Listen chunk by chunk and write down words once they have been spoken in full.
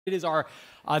It is our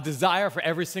desire for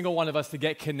every single one of us to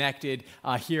get connected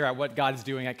here at what God is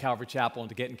doing at Calvary Chapel and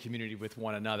to get in community with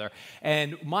one another.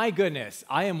 And my goodness,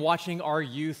 I am watching our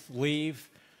youth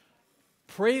leave.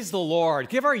 Praise the Lord.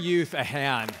 Give our youth a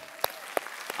hand.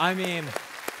 I mean,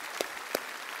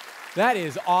 that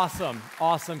is awesome.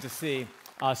 Awesome to see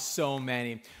so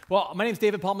many. Well, my name is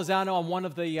David Palmisano. I'm one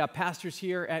of the pastors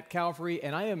here at Calvary,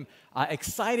 and I am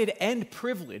excited and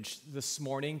privileged this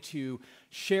morning to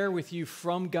share with you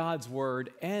from God's Word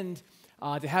and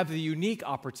to have the unique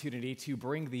opportunity to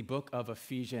bring the book of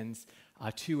Ephesians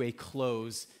to a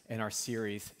close in our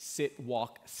series, Sit,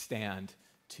 Walk, Stand,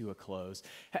 to a close.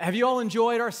 Have you all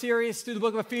enjoyed our series through the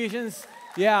book of Ephesians?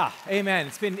 Yeah, amen.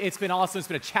 It's been awesome. It's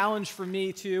been a challenge for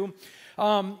me too.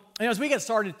 And as we get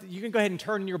started, you can go ahead and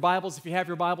turn in your Bibles, if you have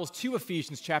your Bibles, to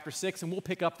Ephesians chapter 6, and we'll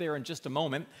pick up there in just a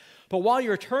moment. But while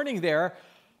you're turning there,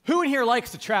 who in here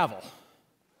likes to travel?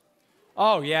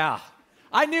 Oh, yeah.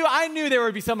 I knew there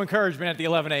would be some encouragement at the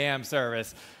 11 a.m.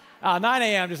 service. 9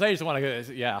 a.m., they just want to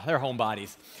go, yeah, they're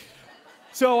homebodies.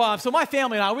 So my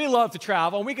family and I, we love to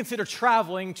travel, and we consider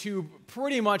traveling to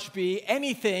pretty much be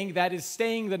anything that is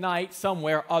staying the night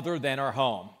somewhere other than our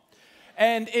home.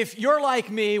 And if you're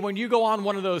like me, when you go on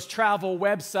one of those travel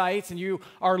websites and you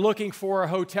are looking for a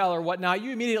hotel or whatnot,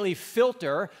 you immediately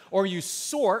filter or you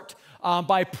sort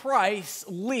by price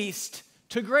least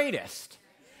to greatest.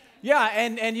 Yeah,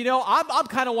 and you know, I'm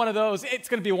kind of one of those. It's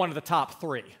going to be one of the top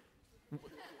three.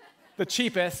 The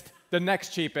cheapest, the next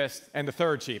cheapest, and the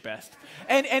third cheapest.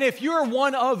 And if you're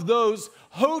one of those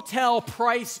hotel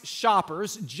price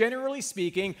shoppers, generally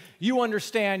speaking, you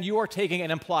understand you are taking an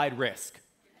implied risk.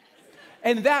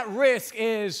 And that risk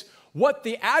is what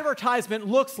the advertisement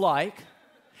looks like,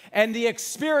 and the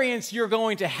experience you're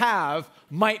going to have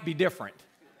might be different.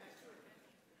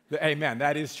 Amen,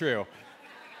 that is true.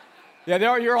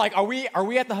 Yeah, you're like, are we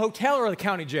at the hotel or the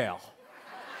county jail?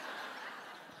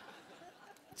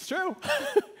 It's true.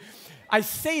 I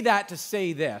say that to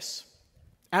say this.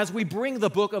 As we bring the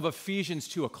book of Ephesians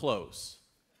to a close,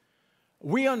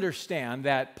 we understand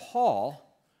that Paul,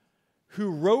 who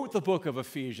wrote the book of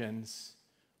Ephesians,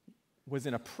 was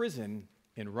in a prison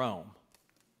in Rome.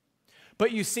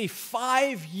 But you see,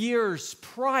 5 years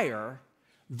prior,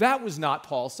 that was not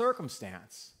Paul's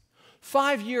circumstance.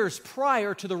 5 years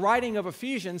prior to the writing of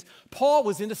Ephesians, Paul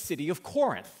was in the city of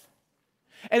Corinth.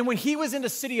 And when he was in the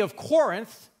city of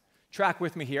Corinth, track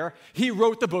with me here, he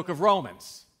wrote the book of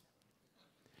Romans.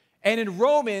 And in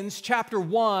Romans chapter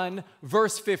 1,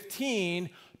 verse 15,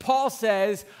 Paul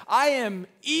says, I am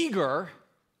eager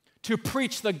to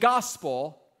preach the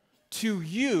gospel to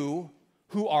you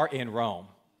who are in Rome.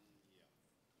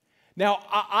 Now,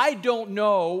 I don't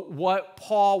know what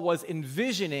Paul was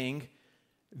envisioning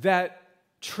that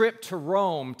trip to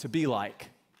Rome to be like.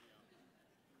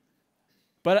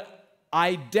 But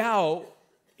I doubt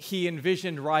he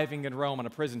envisioned arriving in Rome on a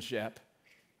prison ship,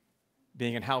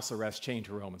 being in house arrest, chained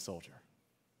to a Roman soldier.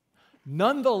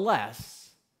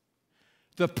 Nonetheless,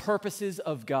 the purposes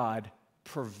of God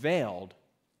prevailed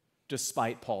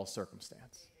despite Paul's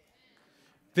circumstance.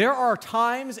 There are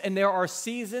times and there are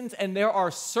seasons and there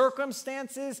are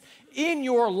circumstances in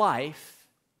your life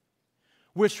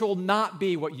which will not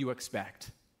be what you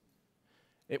expect.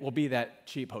 It will be that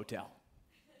cheap hotel.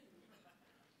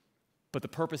 But the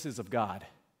purposes of God,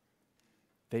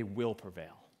 they will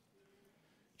prevail.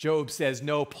 Job says,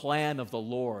 no plan of the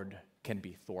Lord can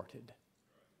be thwarted.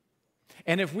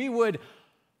 And if we would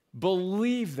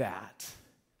believe that,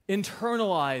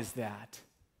 internalize that,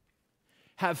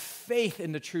 have faith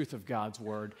in the truth of God's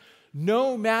word,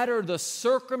 no matter the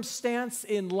circumstance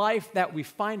in life that we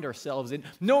find ourselves in,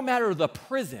 no matter the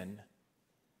prison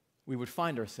we would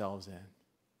find ourselves in,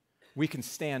 we can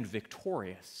stand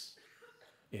victorious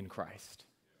in Christ.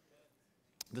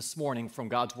 This morning from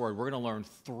God's word, we're going to learn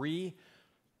 3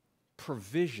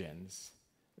 provisions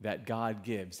that God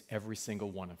gives every single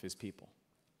one of his people.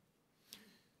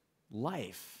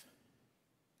 Life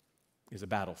is a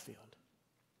battlefield.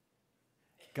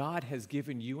 God has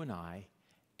given you and I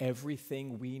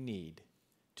everything we need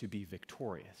to be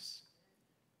victorious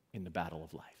in the battle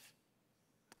of life.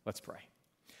 Let's pray.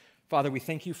 Father, we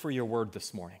thank you for your word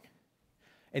this morning.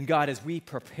 And God, as we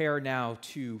prepare now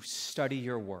to study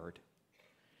your word,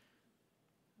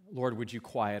 Lord, would you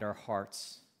quiet our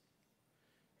hearts?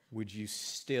 Would you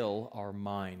still our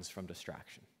minds from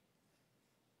distraction?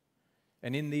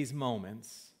 And in these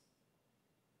moments,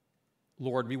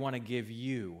 Lord, we want to give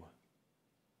you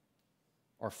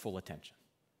our full attention.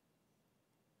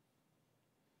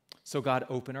 So God,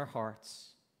 open our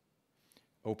hearts,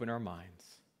 open our minds.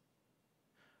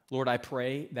 Lord, I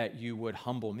pray that you would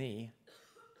humble me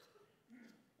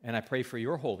And I pray for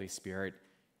your Holy Spirit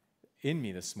in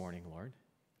me this morning, Lord,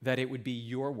 that it would be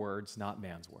your words, not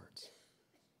man's words.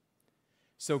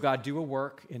 So God, do a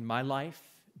work in my life,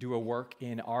 do a work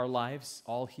in our lives,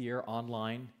 all here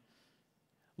online.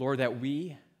 Lord, that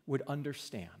we would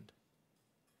understand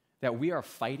that we are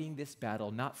fighting this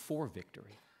battle not for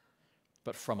victory,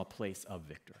 but from a place of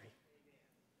victory.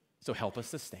 So help us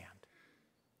to stand.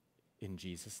 In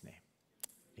Jesus' name,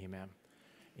 amen.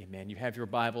 Amen. You have your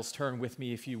Bibles. Turn with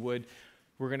me if you would.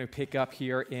 We're going to pick up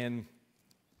here in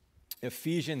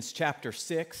Ephesians chapter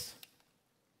 6.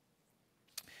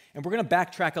 And we're going to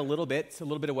backtrack a little bit. It's a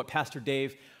little bit of what Pastor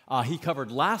Dave, he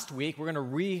covered last week. We're going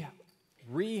to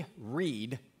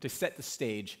reread to set the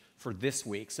stage for this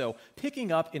week. So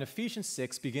picking up in Ephesians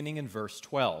 6, beginning in verse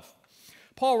 12.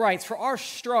 Paul writes, "For our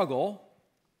struggle,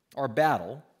 our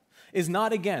battle, is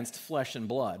not against flesh and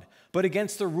blood, but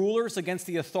against the rulers, against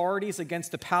the authorities,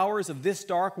 against the powers of this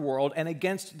dark world, and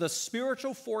against the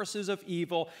spiritual forces of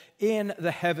evil in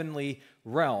the heavenly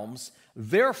realms.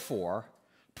 Therefore,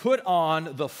 put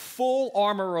on the full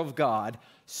armor of God,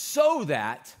 so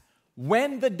that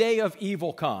when the day of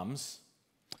evil comes,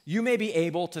 you may be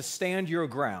able to stand your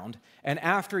ground, and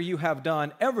after you have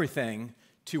done everything,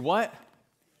 to what?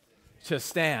 To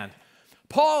stand."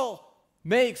 Paul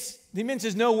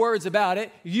minces no words about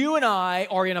it. You and I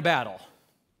are in a battle.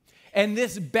 And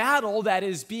this battle that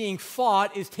is being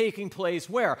fought is taking place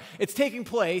where? It's taking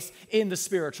place in the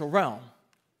spiritual realm.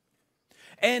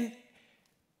 And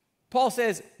Paul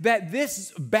says that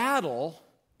this battle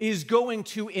is going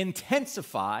to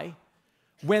intensify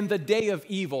when the day of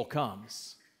evil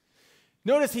comes.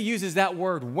 Notice he uses that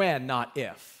word when, not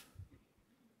if.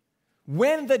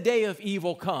 When the day of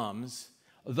evil comes,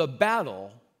 the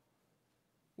battle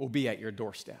will be at your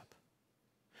doorstep.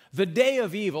 The day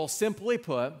of evil, simply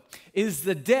put, is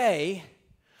the day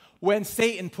when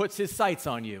Satan puts his sights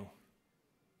on you.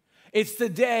 It's the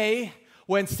day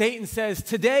when Satan says,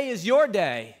 "Today is your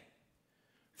day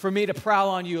for me to prowl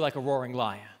on you like a roaring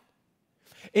lion."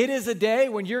 It is a day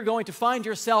when you're going to find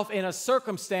yourself in a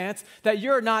circumstance that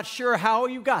you're not sure how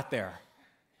you got there.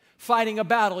 Fighting a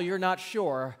battle you're not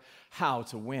sure how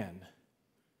to win.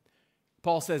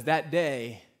 Paul says that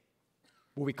day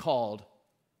will be called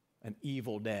an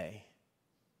evil day.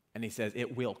 And he says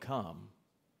it will come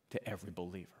to every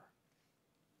believer.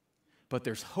 But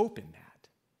there's hope in that.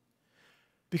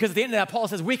 Because at the end of that, Paul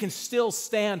says we can still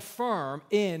stand firm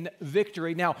in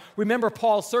victory. Now, remember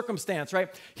Paul's circumstance,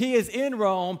 right? He is in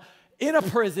Rome, in a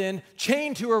prison,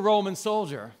 chained to a Roman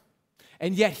soldier.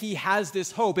 And yet he has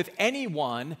this hope. If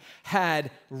anyone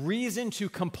had reason to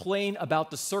complain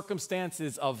about the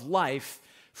circumstances of life,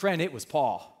 friend, it was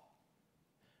Paul.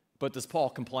 But does Paul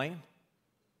complain?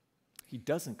 He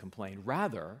doesn't complain.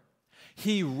 Rather,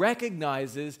 he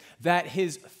recognizes that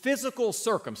his physical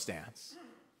circumstance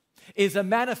is a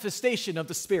manifestation of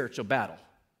the spiritual battle.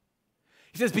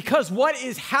 He says, because what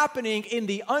is happening in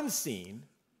the unseen,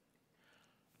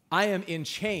 I am in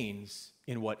chains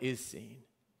in what is seen.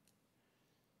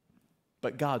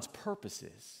 But God's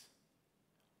purposes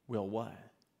will what?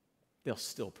 They'll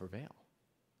still prevail.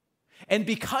 And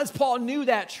because Paul knew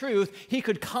that truth, he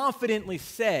could confidently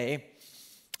say,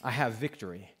 I have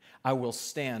victory. I will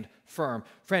stand firm.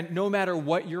 Friend, no matter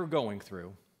what you're going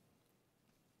through,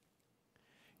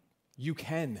 you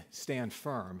can stand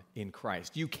firm in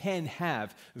Christ. You can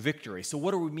have victory. So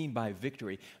what do we mean by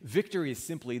victory? Victory is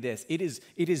simply this. It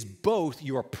is both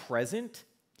your present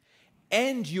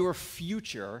and your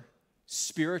future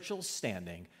spiritual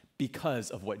standing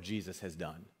because of what Jesus has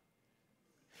done.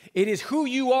 It is who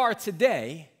you are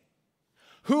today,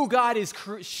 who God is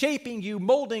shaping you,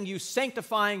 molding you,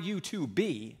 sanctifying you to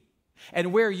be,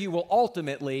 and where you will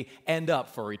ultimately end up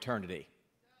for eternity.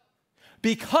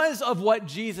 Because of what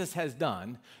Jesus has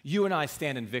done, you and I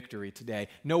stand in victory today.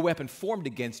 No weapon formed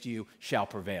against you shall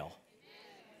prevail.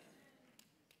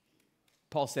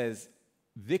 Paul says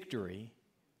victory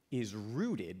is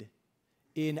rooted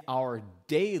in our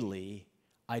daily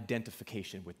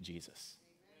identification with Jesus.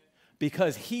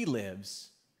 Because he lives,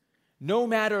 no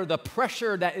matter the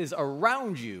pressure that is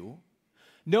around you,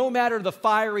 no matter the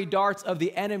fiery darts of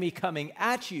the enemy coming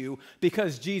at you,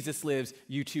 because Jesus lives,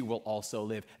 you too will also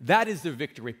live. That is the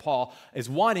victory Paul is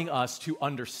wanting us to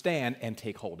understand and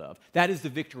take hold of. That is the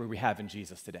victory we have in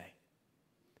Jesus today.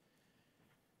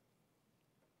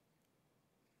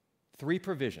 3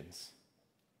 provisions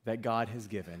that God has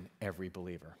given every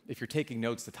believer. If you're taking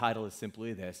notes, the title is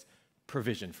simply this: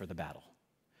 Provision for the Battle.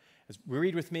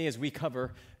 Read with me as we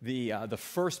cover the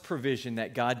first provision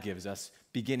that God gives us,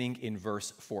 beginning in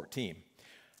verse 14.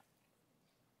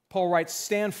 Paul writes,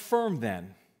 "Stand firm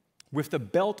then, with the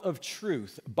belt of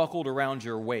truth buckled around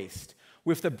your waist,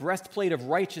 with the breastplate of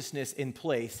righteousness in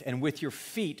place, and with your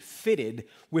feet fitted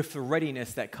with the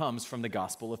readiness that comes from the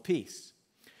gospel of peace.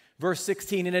 Verse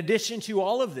 16, in addition to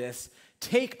all of this,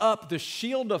 take up the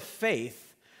shield of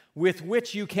faith with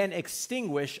which you can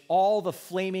extinguish all the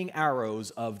flaming arrows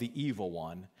of the evil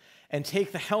one, and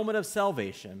take the helmet of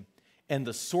salvation and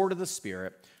the sword of the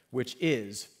Spirit, which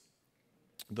is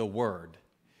the word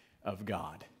of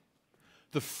God.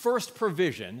 The first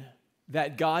provision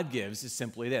that God gives is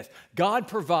simply this. God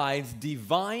provides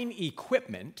divine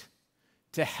equipment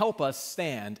to help us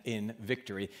stand in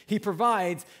victory. He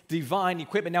provides divine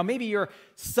equipment. Now, maybe your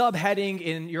subheading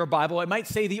in your Bible, it might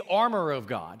say the armor of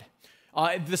God.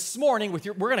 This morning,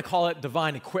 we're going to call it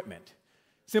divine equipment.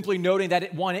 Simply noting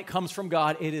that, one, it comes from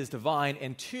God, it is divine,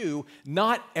 and two,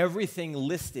 not everything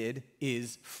listed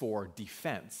is for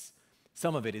defense.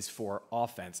 Some of it is for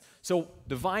offense. So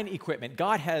divine equipment,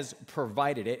 God has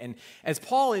provided it. And as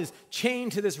Paul is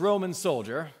chained to this Roman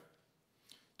soldier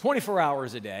 24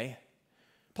 hours a day,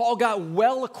 Paul got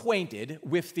well acquainted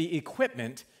with the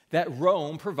equipment that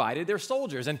Rome provided their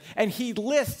soldiers. And he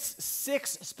lists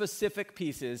 6 specific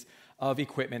pieces of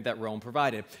equipment that Rome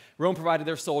provided. Rome provided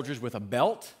their soldiers with a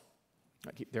belt,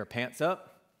 keep their pants up,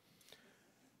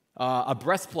 a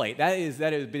breastplate, that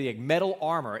is big metal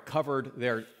armor. It covered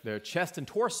their chest and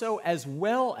torso as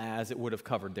well as it would have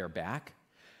covered their back.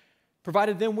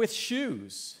 Provided them with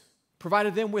shoes,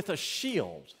 provided them with a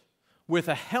shield, with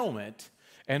a helmet,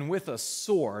 and with a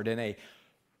sword. And a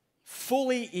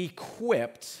fully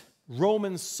equipped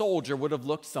Roman soldier would have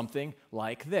looked something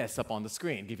like this up on the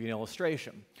screen. Give you an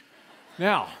illustration.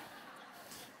 Now,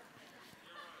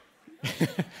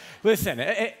 listen,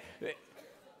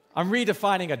 I'm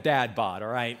redefining a dad bod, all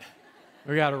right?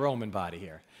 We got a Roman body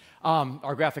here.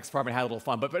 Our graphics department had a little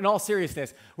fun, but in all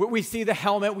seriousness, we see the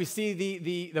helmet, we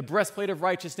see the breastplate of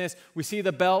righteousness, we see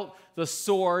the belt, the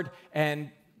sword, and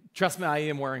trust me, I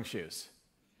am wearing shoes.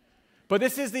 But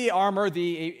this is the armor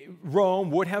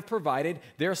Rome would have provided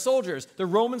their soldiers. The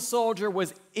Roman soldier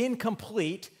was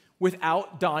incomplete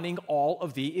without donning all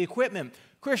of the equipment.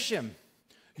 Christian,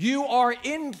 you are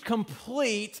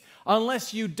incomplete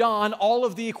unless you don all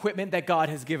of the equipment that God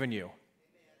has given you.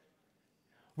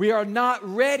 We are not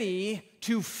ready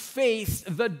to face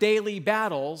the daily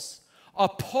battles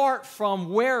apart from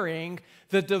wearing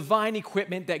the divine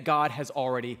equipment that God has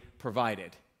already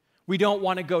provided. We don't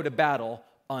want to go to battle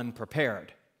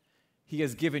unprepared. He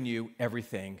has given you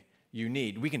everything you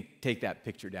need. We can take that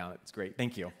picture down. It's great.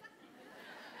 Thank you.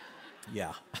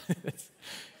 Yeah.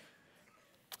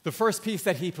 The first piece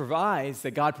that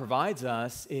that God provides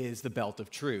us, is the belt of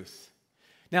truth.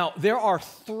 Now, there are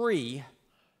 3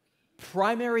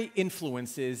 primary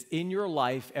influences in your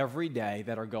life every day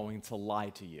that are going to lie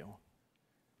to you,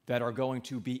 that are going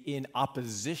to be in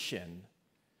opposition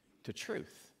to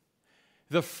truth.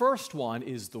 The first one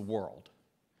is the world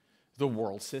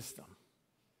system.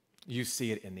 You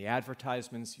see it in the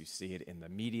advertisements, you see it in the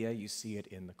media, you see it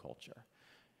in the culture.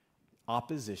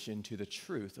 Opposition to the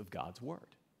truth of God's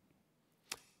word.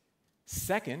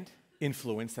 Second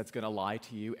influence that's going to lie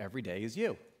to you every day is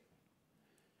you.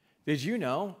 Did you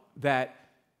know that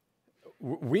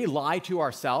we lie to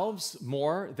ourselves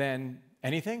more than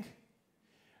anything?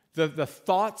 The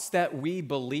thoughts that we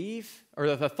believe,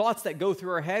 or the thoughts that go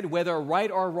through our head, whether right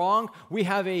or wrong, we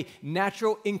have a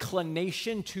natural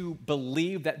inclination to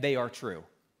believe that they are true,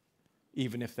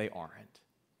 even if they aren't.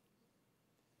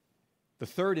 The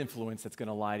third influence that's going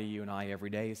to lie to you and I every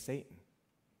day is Satan.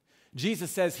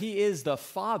 Jesus says he is the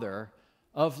father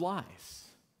of lies.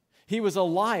 He was a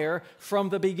liar from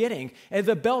the beginning. And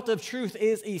the belt of truth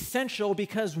is essential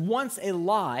because once a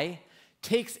lie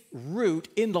takes root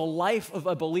in the life of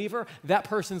a believer, that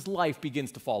person's life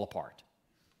begins to fall apart.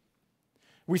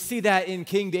 We see that in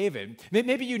King David.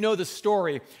 Maybe you know the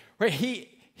story, right?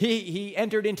 He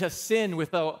entered into sin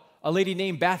with a lady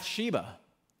named Bathsheba.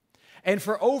 And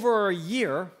for over a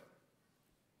year,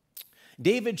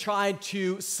 David tried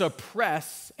to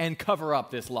suppress and cover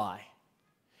up this lie.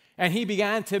 And he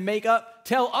began to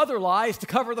tell other lies to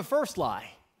cover the first lie.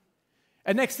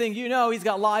 And next thing you know, he's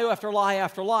got lie after lie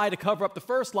after lie to cover up the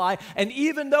first lie. And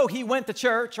even though he went to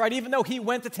church, right, even though he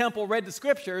went to temple, read the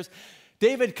scriptures,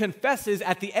 David confesses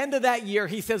at the end of that year,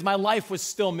 he says, my life was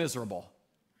still miserable.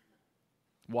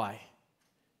 Why?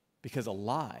 Because a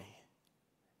lie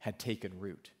had taken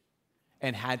root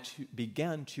and had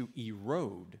begun to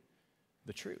erode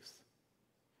the truth.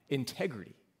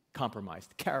 Integrity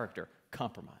compromised, character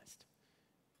compromised,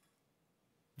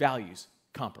 values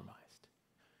compromised.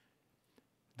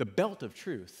 The belt of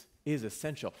truth is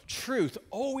essential. Truth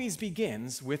always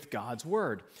begins with God's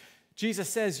word. Jesus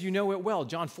says, you know it well.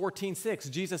 John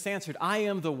 14:6, Jesus answered, I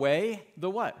am the way,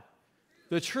 the what?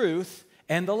 The truth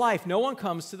and the life. No one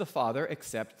comes to the Father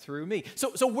except through me.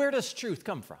 So where does truth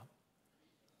come from?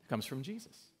 It comes from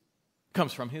Jesus. It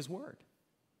comes from his word.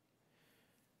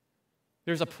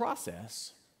 There's a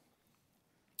process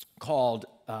called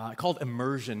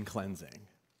immersion cleansing.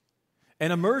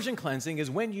 And immersion cleansing is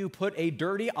when you put a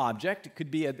dirty object, it could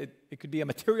be a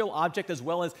material object as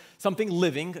well as something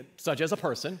living, such as a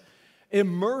person,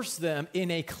 immerse them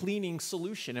in a cleaning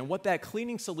solution. And what that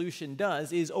cleaning solution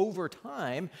does is over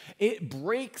time, it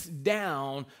breaks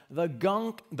down the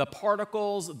gunk, the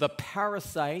particles, the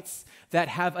parasites that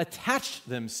have attached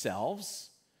themselves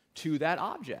to that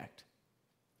object.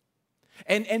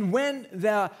 And when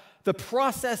the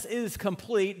process is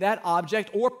complete, that object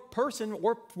or person,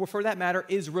 or for that matter,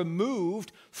 is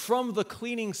removed from the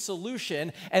cleaning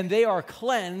solution, and they are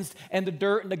cleansed, and the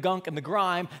dirt and the gunk and the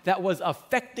grime that was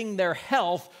affecting their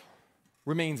health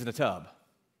remains in the tub.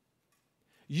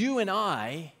 You and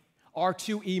I are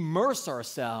to immerse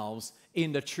ourselves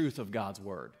in the truth of God's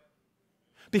word.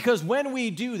 Because when we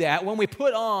do that, when we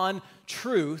put on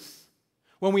truth,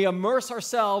 when we immerse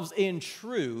ourselves in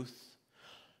truth,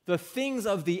 the things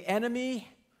of the enemy,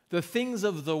 the things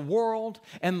of the world,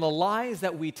 and the lies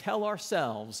that we tell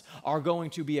ourselves are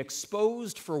going to be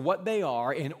exposed for what they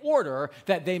are in order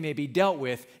that they may be dealt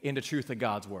with in the truth of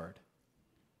God's word.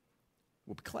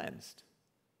 We'll be cleansed.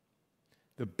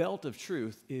 The belt of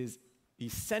truth is an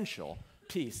essential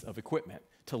piece of equipment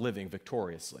to living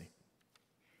victoriously.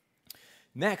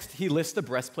 Next, he lists the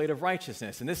breastplate of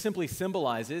righteousness, and this simply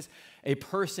symbolizes a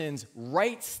person's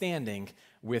right standing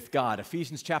with God.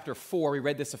 Ephesians chapter 4, we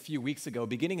read this a few weeks ago,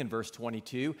 beginning in verse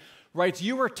 22, writes,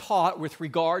 you were taught with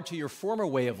regard to your former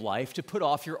way of life to put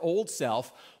off your old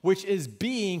self, which is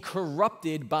being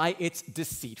corrupted by its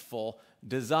deceitful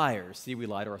desires. See, we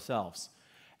lie to ourselves.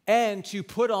 And to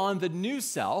put on the new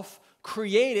self,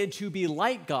 created to be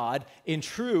like God in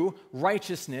true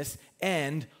righteousness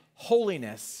and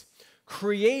holiness.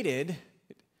 Created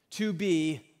to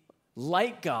be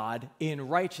like God in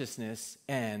righteousness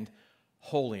and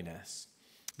holiness.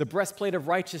 The breastplate of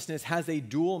righteousness has a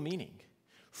dual meaning.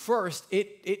 First,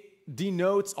 it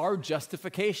denotes our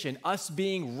justification, us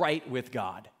being right with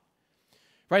God.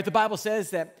 Right? The Bible says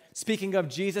that, speaking of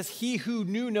Jesus, he who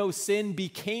knew no sin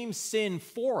became sin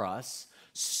for us,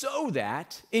 so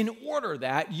that, in order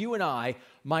that you and I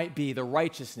might be the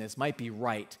righteousness, might be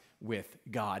right with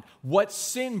God. What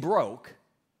sin broke,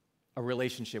 a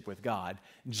relationship with God,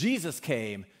 Jesus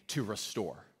came to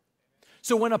restore.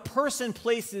 So when a person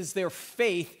places their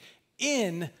faith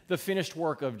in the finished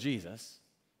work of Jesus,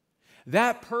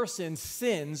 that person's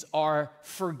sins are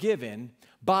forgiven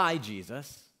by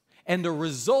Jesus, and the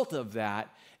result of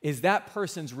that is that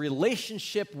person's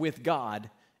relationship with God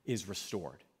is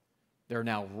restored. They're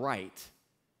now right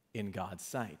in God's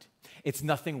sight. It's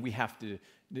nothing we have to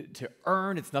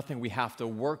earn. It's nothing we have to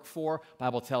work for. The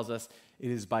Bible tells us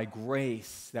it is by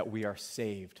grace that we are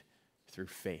saved through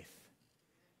faith.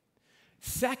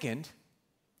 Second,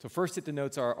 so first it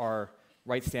denotes our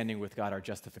right standing with God, our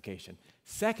justification.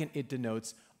 Second, it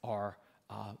denotes our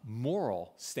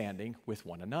moral standing with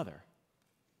one another.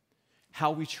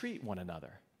 How we treat one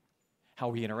another. How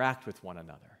we interact with one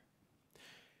another.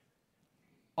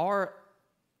 Our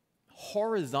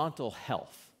horizontal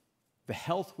health, the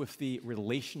health with the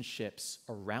relationships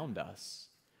around us,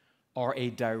 are a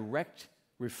direct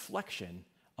reflection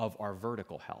of our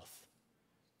vertical health,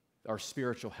 our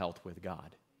spiritual health with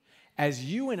God. As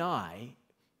you and I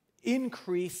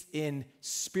increase in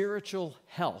spiritual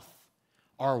health,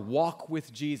 our walk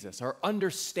with Jesus, our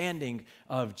understanding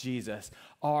of Jesus,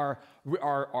 our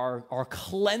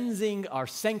cleansing, our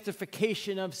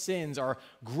sanctification of sins, our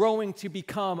growing to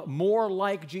become more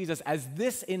like Jesus, as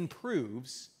this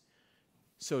improves,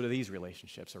 so do these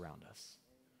relationships around us.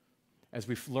 As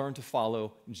we learn to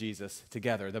follow Jesus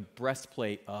together, the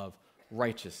breastplate of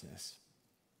righteousness.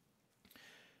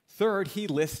 Third, he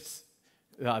lists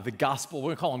the gospel, we're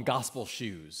going to call them gospel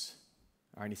shoes.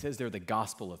 All right, and he says they're the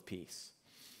gospel of peace.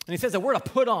 And he says that we're to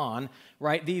put on,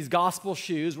 right, these gospel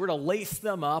shoes, we're to lace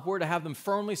them up, we're to have them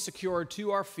firmly secured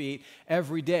to our feet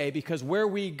every day, because where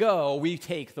we go, we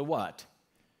take the what?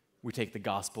 We take the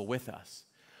gospel with us.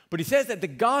 But he says that the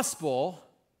gospel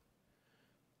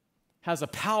has a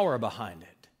power behind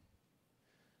it.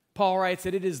 Paul writes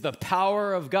that it is the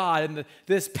power of God, and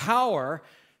this power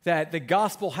that the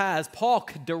gospel has, Paul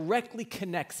directly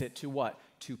connects it to what?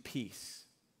 To peace.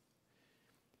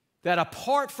 That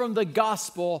apart from the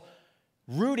gospel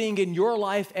rooting in your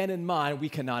life and in mine, we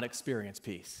cannot experience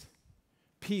peace.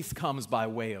 Peace comes by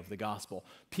way of the gospel.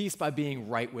 Peace by being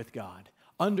right with God.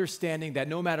 understanding that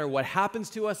no matter what happens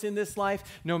to us in this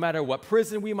life, no matter what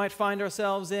prison we might find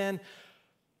ourselves in,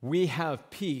 we have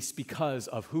peace because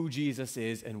of who Jesus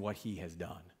is and what he has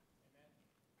done.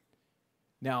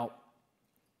 Now,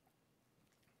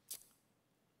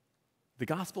 the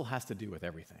gospel has to do with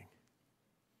everything.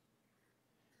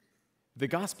 The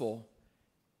gospel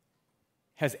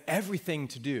has everything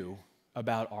to do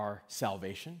about our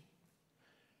salvation,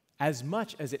 as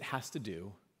much as it has to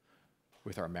do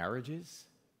with our marriages,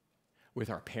 with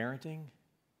our parenting,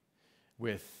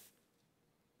 with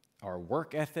our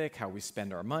work ethic, how we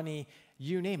spend our money,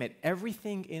 you name it.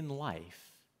 Everything in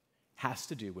life has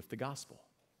to do with the gospel.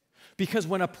 Because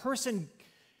when a person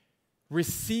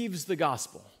receives the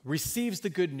gospel, receives the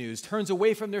good news, turns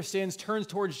away from their sins, turns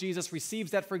towards Jesus,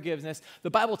 receives that forgiveness,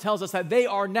 the Bible tells us that they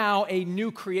are now a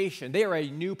new creation. They are a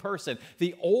new person.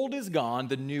 The old is gone,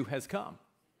 the new has come.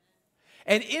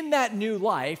 And in that new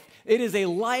life, it is a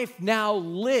life now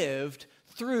lived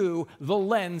through the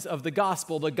lens of the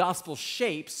gospel. The gospel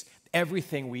shapes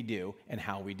everything we do and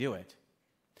how we do it.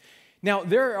 Now,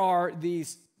 there are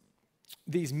these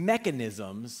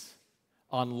mechanisms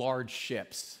on large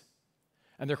ships,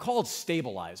 and they're called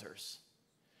stabilizers.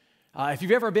 If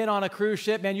you've ever been on a cruise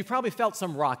ship, man, you've probably felt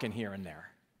some rocking here and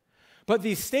there. But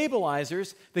these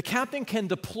stabilizers, the captain can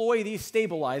deploy these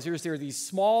stabilizers. They're these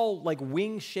small, like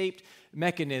wing-shaped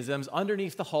mechanisms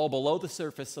underneath the hull, below the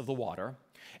surface of the water.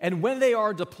 And when they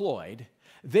are deployed,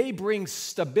 they bring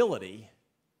stability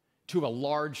to a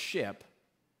large ship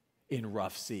in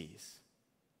rough seas.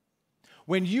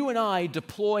 When you and I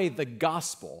deploy the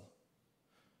gospel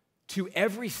to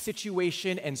every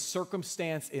situation and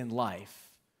circumstance in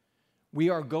life, we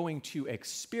are going to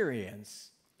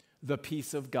experience the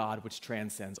peace of God which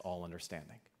transcends all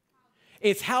understanding.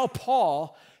 It's how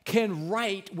Paul can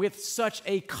write with such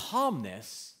a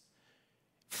calmness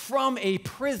from a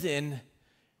prison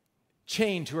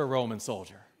chained to a Roman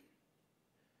soldier.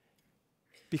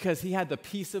 Because he had the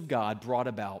peace of God brought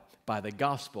about by the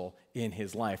gospel in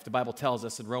his life. The Bible tells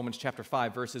us in Romans chapter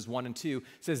 5, verses 1 and 2,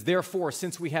 says, "Therefore,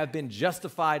 since we have been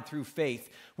justified through faith,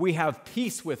 we have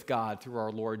peace with God through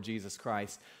our Lord Jesus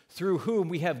Christ, through whom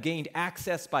we have gained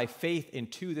access by faith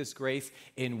into this grace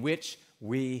in which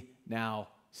we now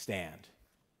stand."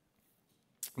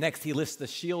 Next, he lists the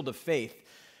shield of faith.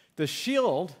 The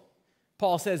shield,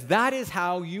 Paul says, that is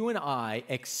how you and I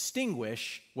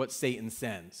extinguish what Satan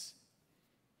sends.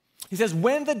 He says,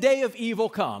 when the day of evil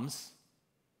comes,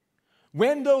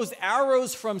 when those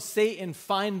arrows from Satan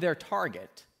find their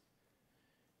target,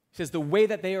 he says the way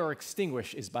that they are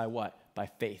extinguished is by what? By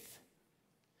faith.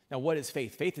 Now, what is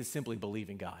faith? Faith is simply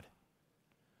believing God.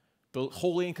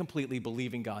 Wholly and completely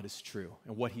believing God is true,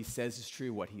 and what he says is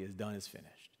true, what he has done is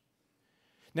finished.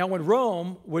 Now, when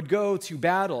Rome would go to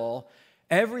battle,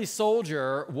 every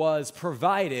soldier was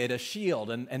provided a shield,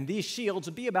 and these shields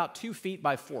would be about 2 feet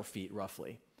by 4 feet,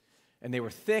 roughly. And they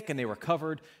were thick and they were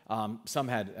covered. Some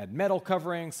had metal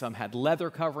covering, some had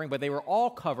leather covering, but they were all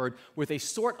covered with a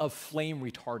sort of flame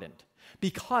retardant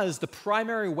because the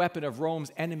primary weapon of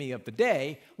Rome's enemy of the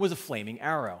day was a flaming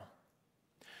arrow.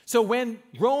 So when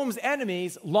Rome's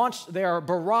enemies launched their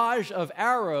barrage of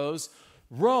arrows,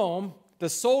 Rome, the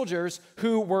soldiers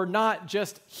who were not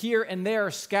just here and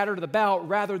there scattered about,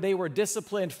 rather they were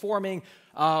disciplined, forming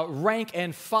rank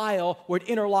and file, would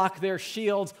interlock their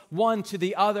shields one to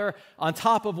the other on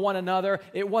top of one another.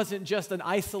 It wasn't just an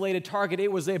isolated target.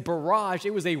 It was a barrage.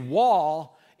 It was a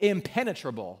wall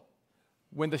impenetrable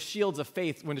when the shields of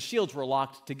faith, when the shields were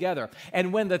locked together.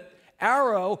 And when the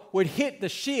arrow would hit the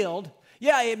shield,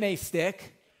 yeah, it may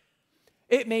stick,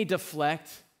 it may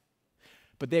deflect,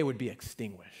 but they would be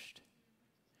extinguished.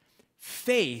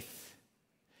 Faith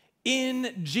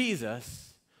in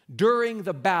Jesus during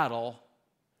the battle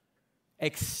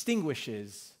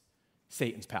extinguishes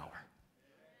Satan's power.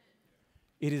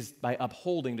 It is by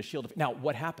upholding the shield of faith. Now,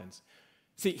 what happens?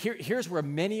 See, here's where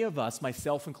many of us,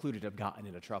 myself included, have gotten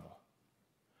into trouble.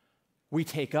 We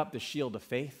take up the shield of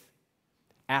faith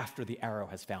after the arrow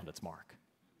has found its mark.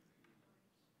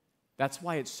 That's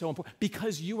why it's so important,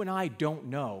 because you and I don't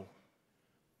know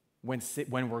when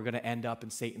we're going to end up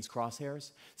in Satan's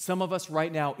crosshairs. Some of us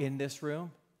right now in this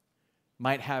room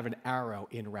might have an arrow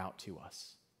en route to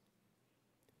us.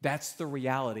 That's the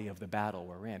reality of the battle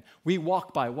we're in. We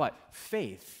walk by what?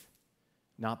 Faith,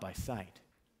 not by sight.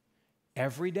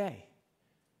 Every day,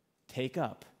 take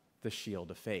up the shield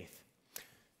of faith.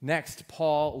 Next,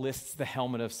 Paul lists the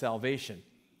helmet of salvation.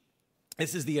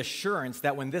 This is the assurance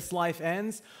that when this life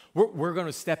ends, we're going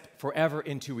to step forever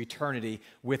into eternity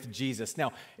with Jesus.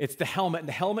 Now, it's the helmet, and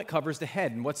the helmet covers the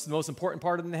head. And what's the most important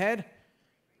part of the head?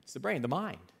 It's the brain, the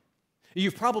mind.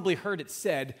 You've probably heard it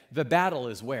said, the battle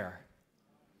is where?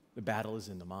 The battle is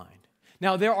in the mind.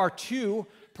 Now, there are two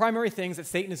primary things that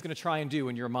Satan is going to try and do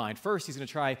in your mind. First, he's going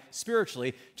to try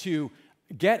spiritually to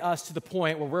get us to the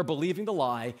point where we're believing the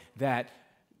lie that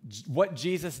what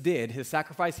Jesus did, his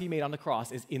sacrifice he made on the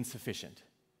cross, is insufficient.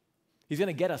 He's going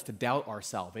to get us to doubt our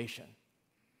salvation.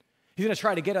 He's going to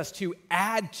try to get us to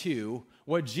add to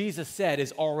what Jesus said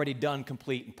is already done,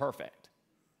 complete, and perfect.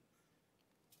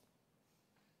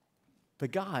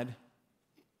 But God,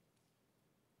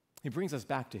 he brings us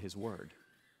back to his word.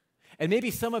 And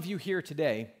maybe some of you here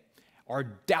today are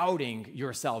doubting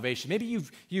your salvation. Maybe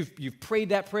you've prayed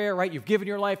that prayer, right? You've given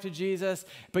your life to Jesus,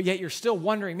 but yet you're still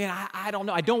wondering, man, I don't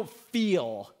know. I don't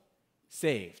feel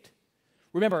saved.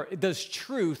 Remember, does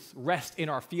truth rest in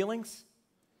our feelings?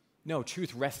 No,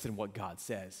 truth rests in what God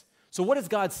says. So what does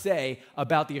God say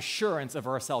about the assurance of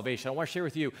our salvation? I want to share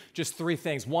with you just three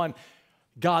things. One,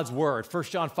 God's word. 1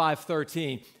 John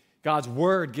 5:13, God's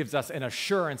word gives us an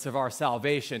assurance of our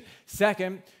salvation.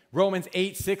 Second, Romans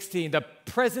 8:16, the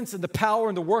presence and the power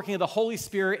and the working of the Holy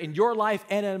Spirit in your life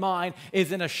and in mine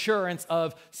is an assurance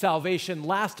of salvation.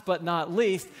 Last but not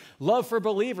least, love for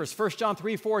believers. 1 John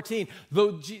 3:14,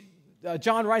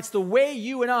 John writes, the way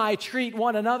you and I treat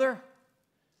one another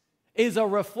is a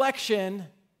reflection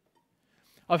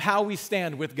of how we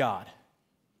stand with God.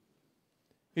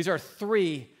 These are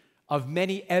three of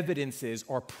many evidences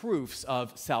or proofs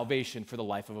of salvation for the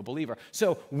life of a believer.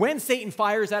 So when Satan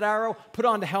fires that arrow, put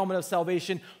on the helmet of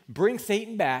salvation, bring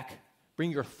Satan back,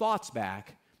 bring your thoughts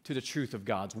back to the truth of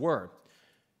God's word.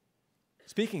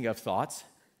 Speaking of thoughts,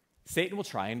 Satan will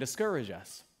try and discourage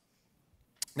us.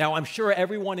 Now, I'm sure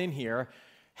everyone in here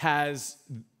has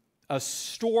a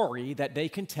story that they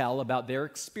can tell about their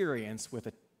experience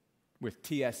with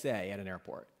TSA at an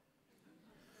airport.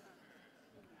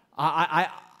 I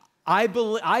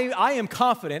am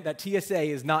confident that TSA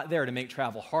is not there to make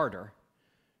travel harder,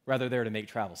 rather there to make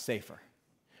travel safer.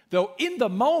 Though in the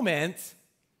moment,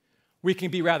 we can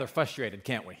be rather frustrated,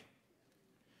 can't we?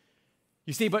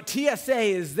 You see, but TSA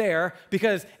is there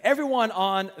because everyone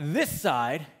on this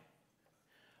side,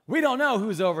 we don't know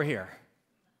who's over here.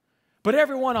 But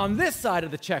everyone on this side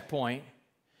of the checkpoint,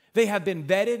 they have been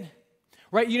vetted,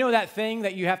 right? You know that thing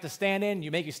that you have to stand in,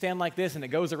 you stand like this and it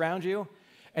goes around you?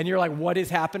 And you're like, what is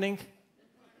happening?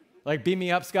 Like, beam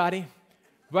me up, Scotty.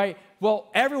 Right? Well,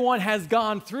 everyone has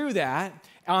gone through that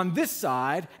on this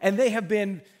side, and they have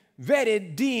been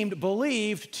vetted, deemed,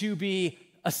 believed to be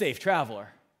a safe traveler,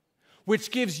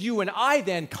 which gives you and I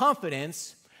then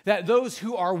confidence that those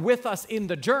who are with us in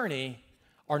the journey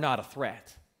are not a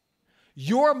threat.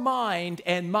 Your mind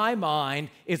and my mind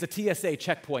is a TSA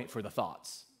checkpoint for the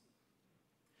thoughts.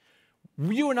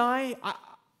 You and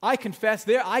I confess,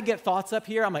 I get thoughts up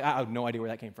here. I'm like, I have no idea where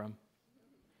that came from.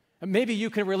 And maybe you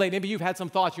can relate. Maybe you've had some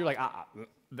thoughts. You're like,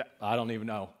 I don't even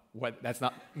know. That's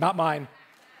not mine.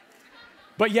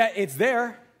 But yet it's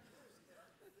there.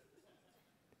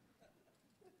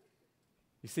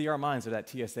 You see, our minds are that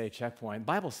TSA checkpoint. The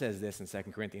Bible says this in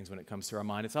 2 Corinthians when it comes to our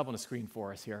mind. It's up on the screen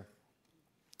for us here.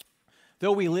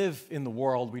 Though we live in the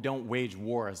world, we don't wage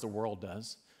war as the world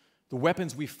does. The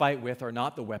weapons we fight with are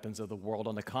not the weapons of the world.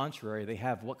 On the contrary, they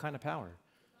have what kind of power?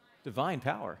 Divine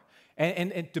power.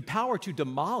 And the power to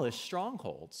demolish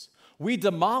strongholds. We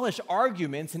demolish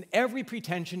arguments and every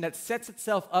pretension that sets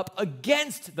itself up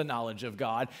against the knowledge of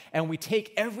God, and we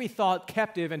take every thought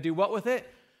captive and do what with it?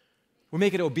 We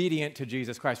make it obedient to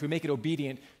Jesus Christ. We make it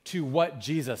obedient to what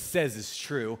Jesus says is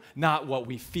true, not what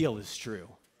we feel is true.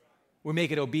 We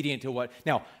make it obedient to what.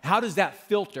 Now, how does that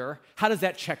filter, how does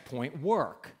that checkpoint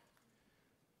work?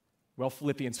 Well,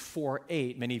 Philippians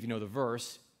 4:8, many of you know the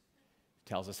verse,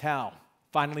 tells us how.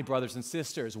 Finally, brothers and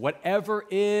sisters, whatever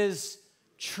is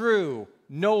true,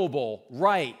 noble,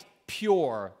 right,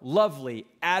 pure, lovely,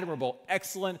 admirable,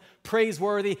 excellent,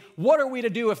 praiseworthy, what are we to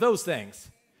do with those things?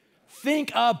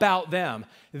 Think about them.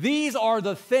 These are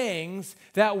the things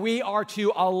that we are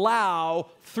to allow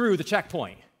through the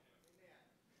checkpoint.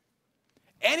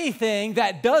 Anything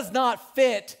that does not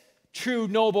fit true,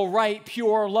 noble, right,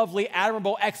 pure, lovely,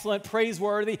 admirable, excellent,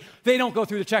 praiseworthy, they don't go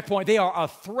through the checkpoint. They are a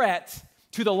threat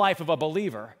to the life of a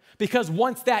believer. Because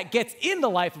once that gets in the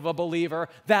life of a believer,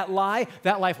 that life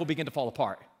will begin to fall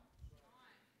apart.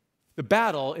 The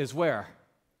battle is where?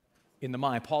 In the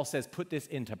mind. Paul says, put this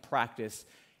into practice,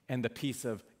 and the peace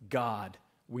of God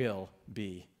will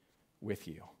be with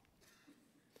you.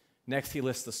 Next, he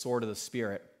lists the sword of the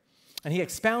Spirit. And he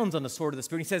expounds on the sword of the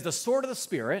Spirit. He says, the sword of the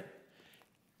Spirit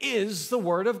is the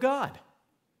Word of God.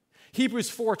 Hebrews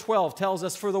 4:12 tells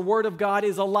us, "For the word of God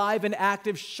is alive and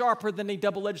active, sharper than a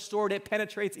double-edged sword. It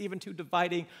penetrates even to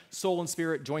dividing soul and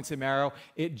spirit, joints and marrow.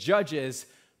 It judges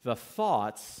the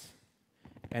thoughts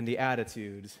and the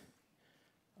attitudes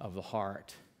of the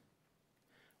heart."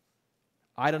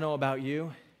 I don't know about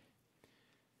you,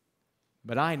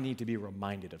 but I need to be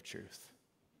reminded of truth.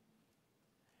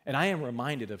 And I am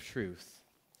reminded of truth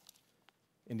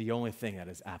in the only thing that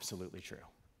is absolutely true: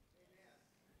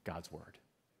 God's word.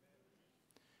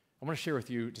 I want to share with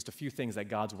you just a few things that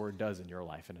God's word does in your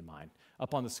life and in mine.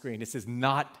 Up on the screen, this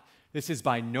is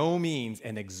by no means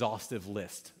an exhaustive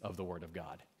list of the word of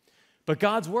God. But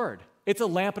God's word, it's a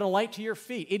lamp and a light to your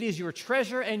feet. It is your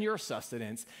treasure and your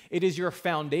sustenance. It is your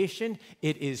foundation.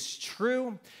 It is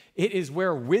true. It is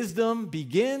where wisdom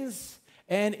begins,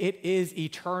 and it is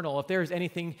eternal. If there is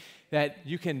anything that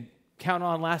you can count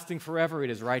on lasting forever, it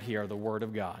is right here, the word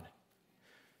of God.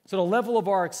 So the level of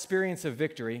our experience of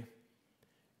victory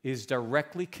is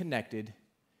directly connected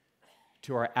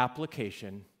to our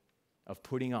application of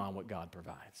putting on what God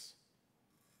provides.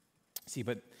 See,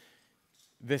 but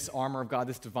this armor of God,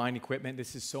 this divine equipment,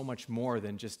 this is so much more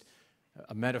than just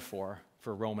a metaphor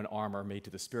for Roman armor made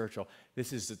to the spiritual.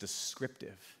 This is a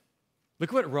descriptive.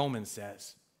 Look what Romans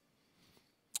says.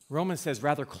 Romans says,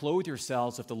 "Rather clothe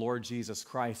yourselves with the Lord Jesus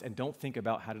Christ and don't think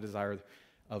about how to desire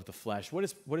of the flesh." What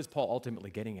is Paul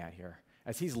ultimately getting at here?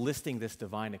 As he's listing this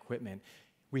divine equipment,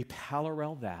 we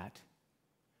parallel that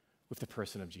with the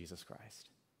person of Jesus Christ.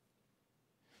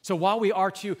 So while we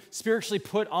are to spiritually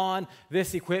put on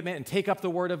this equipment and take up the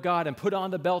word of God and put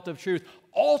on the belt of truth,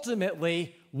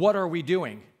 ultimately, what are we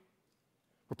doing?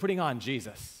 We're putting on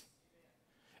Jesus.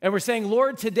 And we're saying,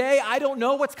 "Lord, today I don't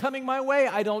know what's coming my way.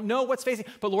 I don't know what's facing,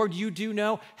 but Lord, you do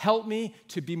know. Help me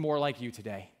to be more like you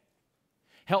today.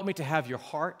 Help me to have your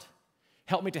heart.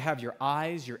 Help me to have your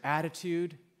eyes, your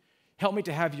attitude. Help me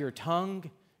to have your tongue,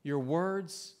 your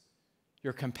words,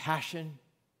 your compassion.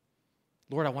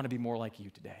 Lord, I want to be more like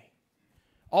you today."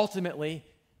 Ultimately,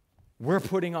 we're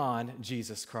putting on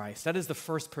Jesus Christ. That is the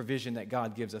first provision that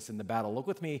God gives us in the battle. Look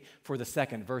with me for the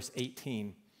second, verse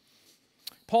 18.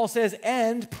 Paul says,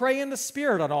 "And pray in the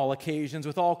Spirit on all occasions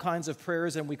with all kinds of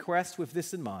prayers and requests. With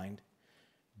this in mind,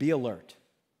 be alert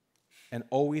and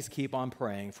always keep on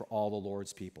praying for all the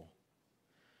Lord's people.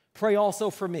 Pray also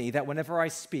for me that whenever I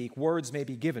speak, words may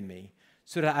be given me,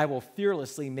 so that I will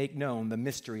fearlessly make known the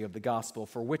mystery of the gospel,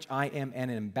 for which I am an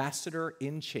ambassador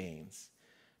in chains.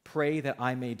 Pray that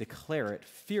I may declare it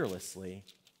fearlessly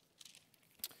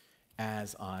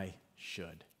as I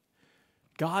should."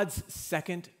 God's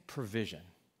second provision.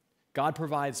 God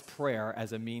provides prayer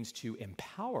as a means to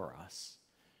empower us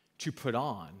to put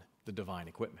on the divine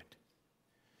equipment.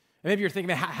 And maybe you're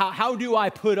thinking, how do I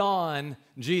put on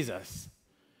Jesus?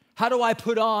 How do I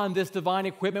put on this divine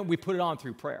equipment? We put it on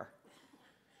through prayer.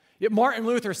 Martin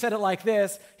Luther said it like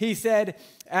this. He said,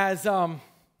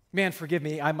 man, forgive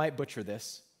me, I might butcher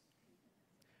this.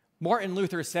 Martin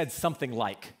Luther said something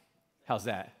like, how's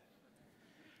that?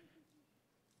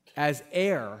 "As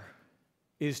air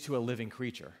is to a living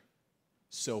creature,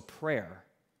 so prayer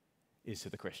is to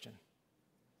the Christian."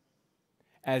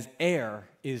 As air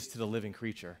is to the living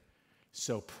creature,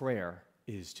 so prayer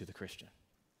is to the Christian.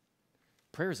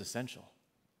 Prayer is essential.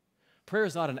 Prayer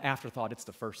is not an afterthought, it's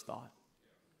the first thought.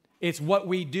 It's what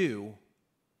we do,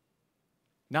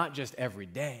 not just every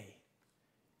day,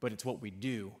 but it's what we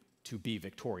do to be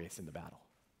victorious in the battle.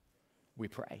 We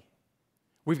pray.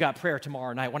 We've got prayer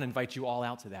tomorrow night. I want to invite you all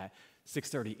out to that.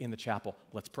 6:30 in the chapel.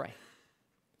 Let's pray.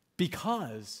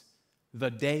 Because the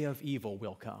day of evil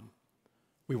will come,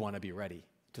 we want to be ready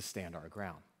to stand our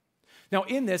ground. Now,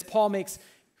 in this, Paul makes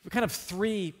kind of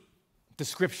three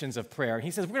descriptions of prayer.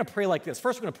 He says, we're going to pray like this.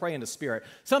 First, we're going to pray in the Spirit.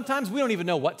 Sometimes we don't even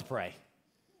know what to pray.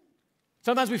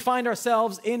 Sometimes we find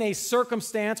ourselves in a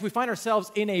circumstance, we find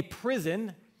ourselves in a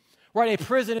prison, right? A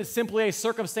prison is simply a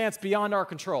circumstance beyond our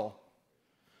control.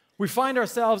 We find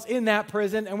ourselves in that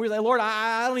prison, and we're like, "Lord,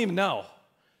 I don't even know."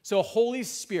 So, Holy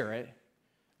Spirit,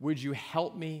 would you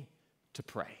help me to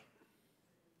pray?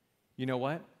 You know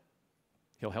what?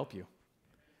 He'll help you.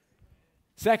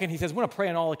 Second, he says, we're going to pray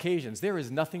on all occasions. There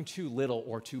is nothing too little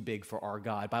or too big for our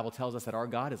God. The Bible tells us that our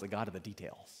God is a God of the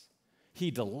details. He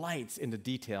delights in the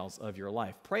details of your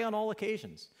life. Pray on all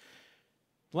occasions.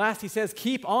 Last, he says,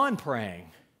 keep on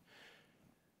praying.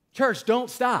 Church, don't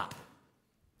stop.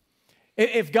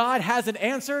 If God hasn't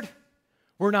answered,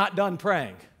 we're not done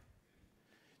praying.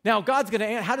 Now,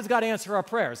 how does God answer our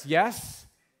prayers? Yes,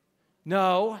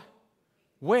 no,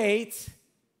 wait,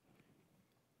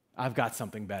 I've got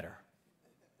something better.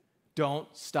 Don't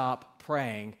stop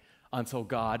praying until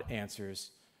God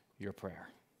answers your prayer.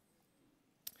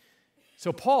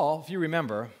 So Paul, if you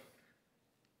remember,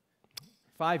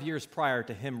 5 years prior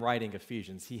to him writing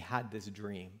Ephesians, he had this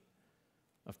dream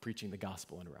of preaching the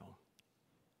gospel in Rome.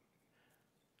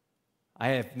 I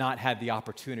have not had the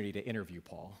opportunity to interview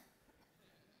Paul,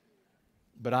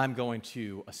 but I'm going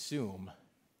to assume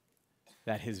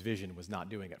that his vision was not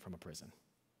doing it from a prison.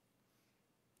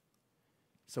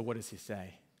 So what does he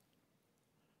say?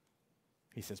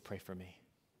 He says, pray for me.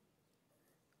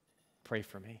 Pray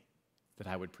for me that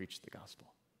I would preach the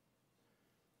gospel.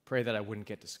 Pray that I wouldn't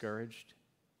get discouraged.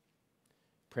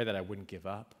 Pray that I wouldn't give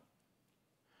up.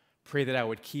 Pray that I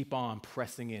would keep on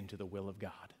pressing into the will of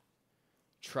God,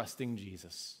 trusting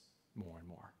Jesus more and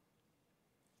more.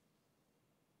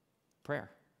 Prayer.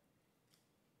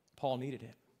 Paul needed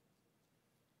it.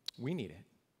 We need it.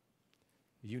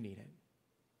 You need it.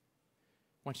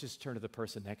 Why don't you just turn to the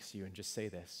person next to you and just say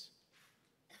this: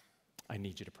 I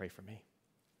need you to pray for me.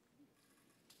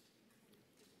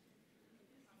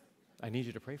 I need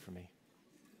you to pray for me.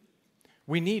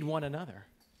 We need one another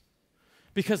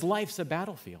because life's a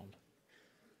battlefield.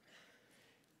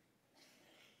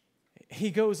 He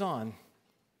goes on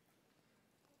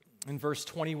in verse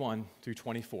 21 through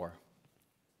 24.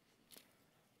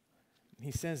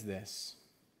 He says this: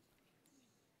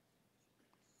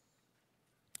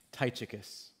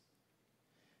 Tychicus,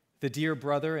 the dear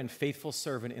brother and faithful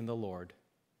servant in the Lord,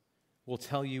 will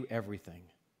tell you everything,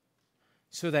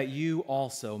 so that you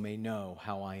also may know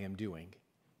how I am doing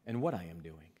and what I am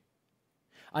doing.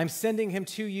 I'm sending him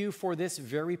to you for this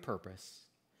very purpose,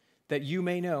 that you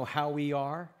may know how we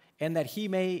are and that he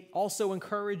may also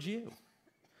encourage you.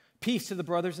 Peace to the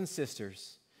brothers and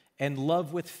sisters, and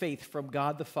love with faith from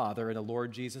God the Father and the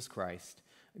Lord Jesus Christ.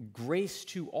 Grace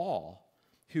to all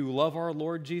who love our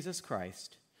Lord Jesus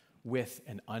Christ with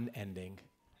an unending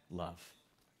love.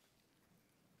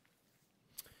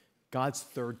 God's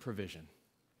third provision.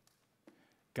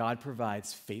 God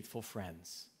provides faithful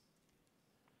friends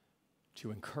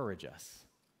to encourage us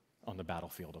on the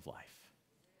battlefield of life.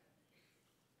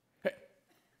 Hey,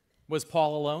 was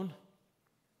Paul alone?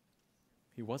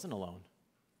 He wasn't alone.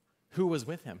 Who was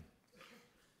with him?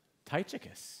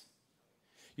 Tychicus.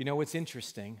 You know what's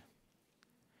interesting?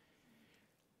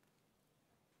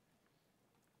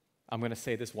 I'm going to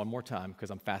say this one more time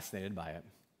because I'm fascinated by it.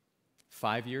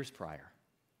 5 years prior,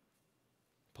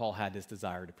 Paul had this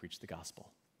desire to preach the gospel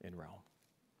in Rome.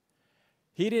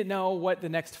 He didn't know what the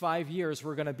next 5 years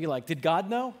were going to be like. Did God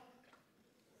know?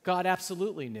 God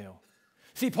absolutely knew.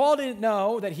 See, Paul didn't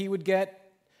know that he would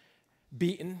get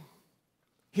beaten.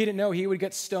 He didn't know he would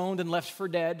get stoned and left for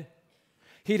dead.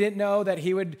 He didn't know that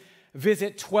he would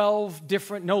visit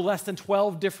no less than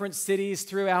 12 different cities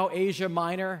throughout Asia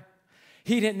Minor.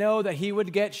 He didn't know that he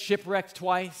would get shipwrecked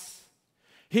twice.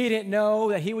 He didn't know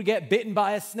that he would get bitten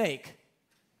by a snake.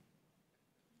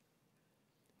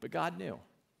 But God knew.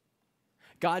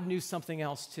 God knew something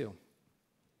else too.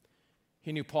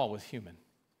 He knew Paul was human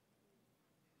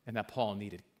and that Paul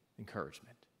needed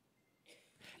encouragement.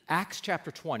 Acts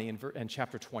chapter 20 and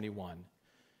chapter 21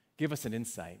 give us an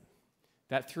insight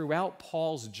that throughout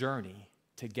Paul's journey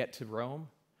to get to Rome,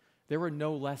 there were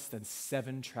no less than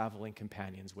 7 traveling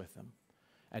companions with him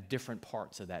at different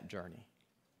parts of that journey.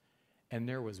 And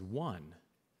there was one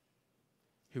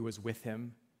who was with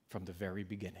him from the very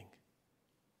beginning.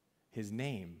 His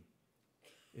name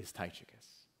is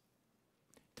Tychicus.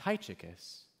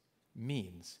 Tychicus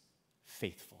means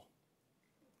faithful.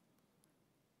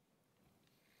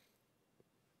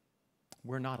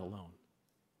 We're not alone.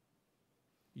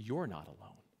 You're not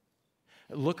alone.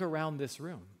 Look around this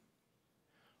room.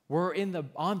 We're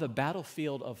on the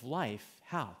battlefield of life.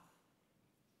 How?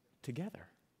 Together.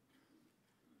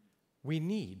 We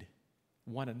need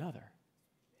one another.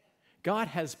 God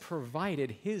has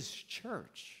provided his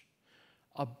church,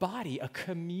 a body, a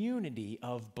community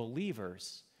of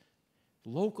believers,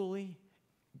 locally,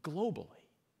 globally,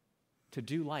 to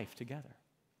do life together.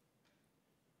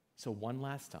 So one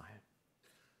last time,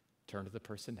 turn to the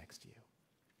person next to you.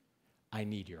 I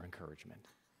need your encouragement.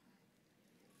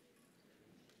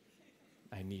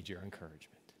 I need your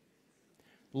encouragement.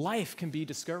 Life can be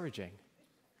discouraging.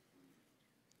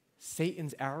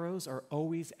 Satan's arrows are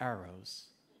always arrows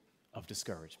of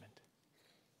discouragement.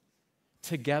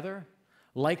 Together,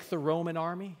 like the Roman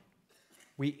army,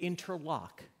 we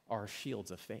interlock our shields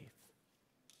of faith.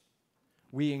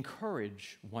 We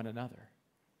encourage one another.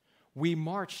 We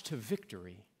march to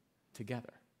victory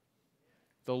together.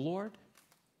 The Lord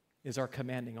is our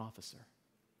commanding officer.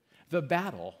 The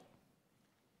battle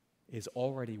is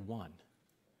already won.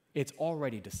 It's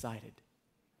already decided.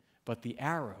 But the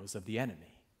arrows of the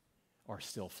enemy are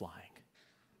still flying.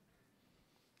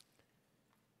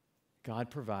 God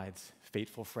provides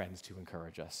faithful friends to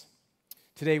encourage us.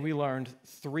 Today we learned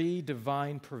 3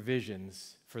 divine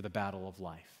provisions for the battle of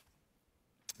life.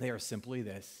 They are simply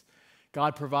this: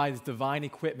 God provides divine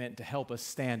equipment to help us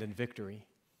stand in victory.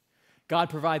 God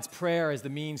provides prayer as the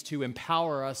means to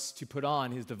empower us to put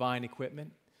on his divine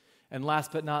equipment. And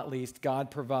last but not least, God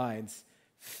provides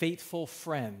faithful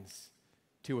friends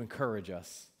to encourage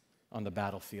us on the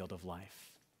battlefield of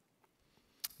life.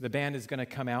 The band is going to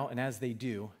come out, and as they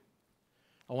do,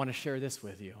 I want to share this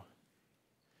with you.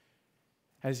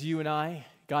 As you and I,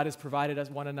 God has provided us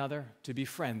one another to be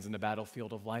friends in the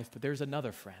battlefield of life, but there's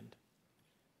another friend.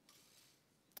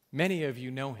 Many of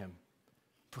you know him.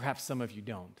 Perhaps some of you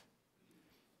don't.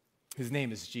 His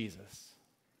name is Jesus.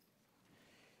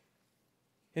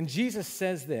 And Jesus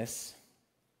says this.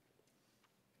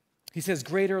 He says,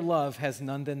 "Greater love has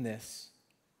none than this,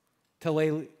 to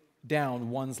lay down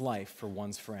one's life for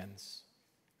one's friends."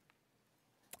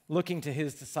 Looking to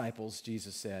his disciples,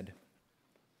 Jesus said,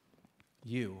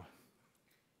 "You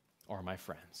are my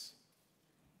friends.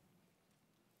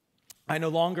 I no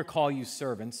longer call you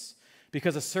servants,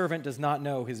 because a servant does not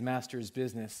know his master's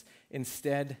business.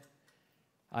 Instead,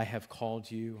 I have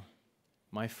called you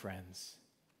my friends.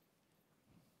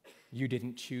 You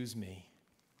didn't choose me,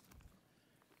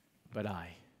 but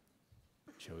I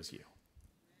chose you."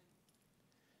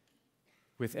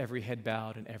 With every head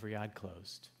bowed and every eye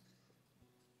closed,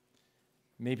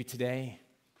 maybe today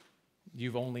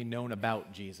you've only known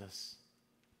about Jesus,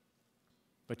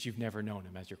 but you've never known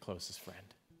him as your closest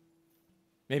friend.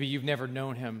 Maybe you've never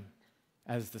known him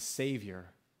as the Savior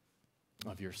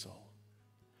of your soul.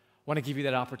 I want to give you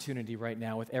that opportunity right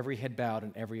now with every head bowed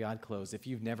and every eye closed. If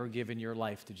you've never given your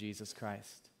life to Jesus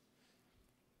Christ,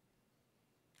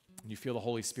 and you feel the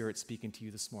Holy Spirit speaking to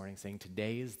you this morning, saying,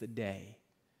 today is the day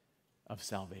of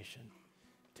salvation.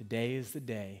 Today is the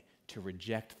day to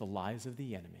reject the lies of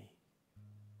the enemy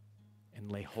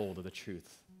and lay hold of the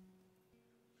truth.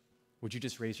 Would you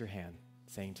just raise your hand,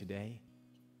 saying, today,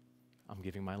 I'm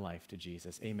giving my life to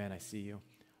Jesus. Amen, I see you.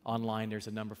 Online, there's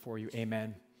a number for you.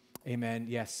 Amen. Amen.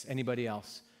 Yes. Anybody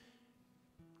else?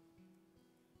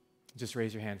 Just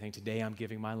raise your hand saying, today I'm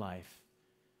giving my life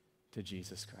to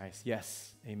Jesus Christ.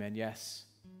 Yes. Amen. Yes.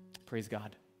 Praise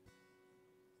God.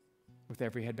 With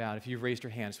every head bowed, if you've raised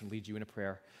your hand, it's going to lead you in a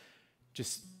prayer.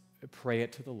 Just pray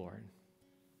it to the Lord.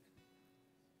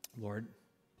 Lord,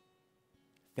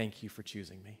 thank you for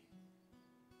choosing me.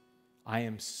 I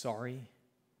am sorry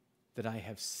that I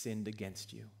have sinned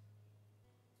against you.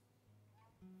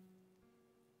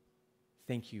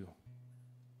 Thank you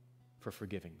for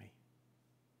forgiving me.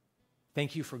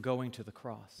 Thank you for going to the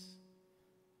cross,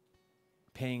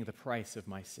 paying the price of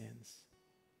my sins.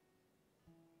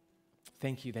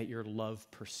 Thank you that your love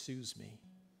pursues me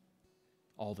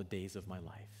all the days of my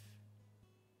life.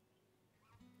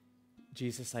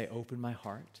 Jesus, I open my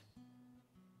heart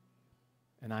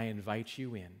and I invite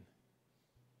you in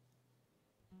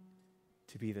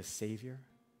to be the Savior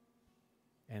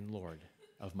and Lord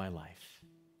of my life.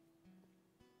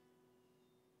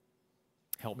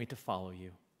 Help me to follow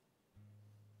you.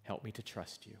 Help me to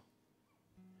trust you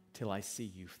till I see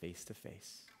you face to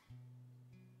face.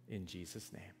 In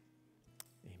Jesus' name,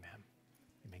 amen.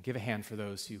 Amen. Give a hand for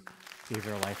those who gave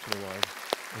their life to the Lord.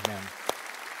 Amen.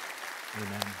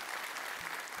 Amen.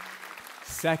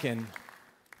 Second,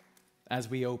 as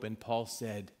we open, Paul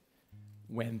said,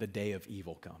 when the day of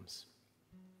evil comes.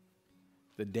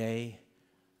 The day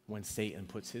when Satan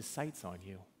puts his sights on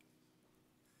you.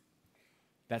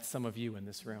 That's some of you in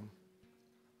this room.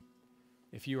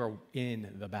 If you are in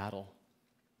the battle,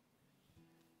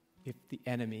 if the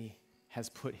enemy has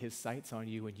put his sights on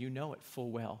you and you know it full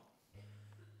well,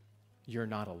 you're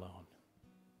not alone.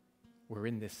 We're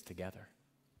in this together.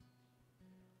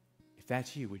 If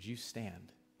that's you, would you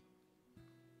stand?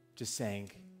 Just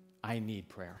saying, I need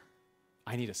prayer.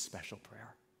 I need a special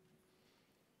prayer.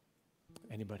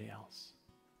 Anybody else?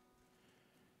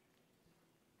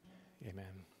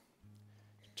 Amen.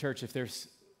 Church, if there's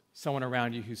someone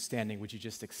around you who's standing, would you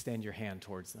just extend your hand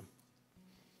towards them?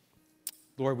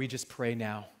 Lord, we just pray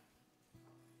now.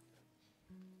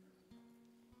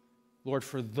 Lord,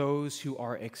 for those who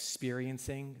are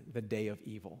experiencing the day of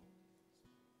evil,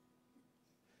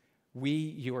 we,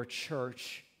 your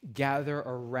church, gather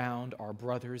around our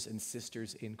brothers and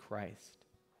sisters in Christ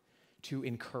to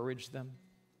encourage them,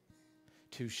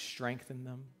 to strengthen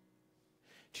them,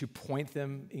 to point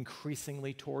them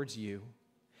increasingly towards you.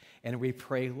 And we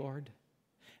pray, Lord,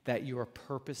 that your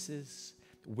purposes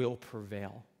will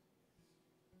prevail.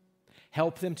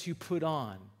 Help them to put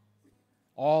on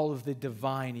all of the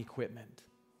divine equipment,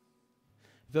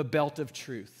 the belt of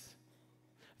truth,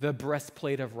 the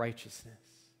breastplate of righteousness,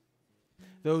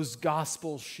 those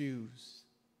gospel shoes,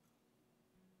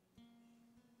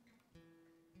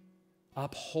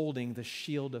 upholding the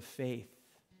shield of faith,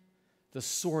 the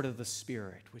sword of the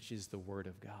Spirit, which is the word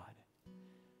of God,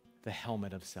 the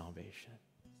helmet of salvation.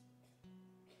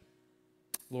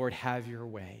 Lord, have your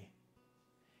way.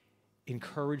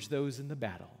 Encourage those in the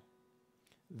battle.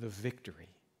 The victory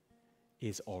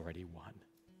is already won.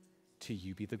 To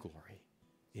you be the glory.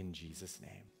 In Jesus'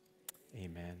 name,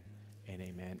 amen and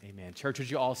amen, amen. Church, would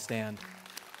you all stand?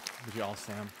 Would you all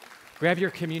stand? Grab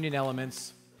your communion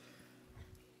elements.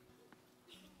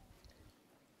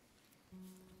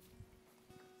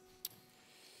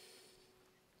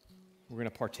 We're going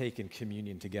to partake in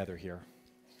communion together here.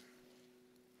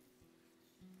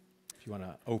 If you want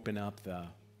to open up the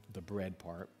bread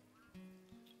part.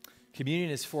 Communion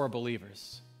is for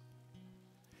believers.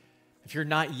 If you're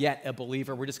not yet a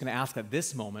believer, we're just going to ask that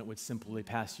this moment would simply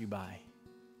pass you by.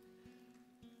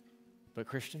 But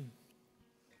Christian,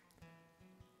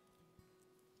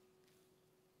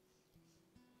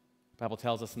 the Bible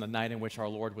tells us on the night in which our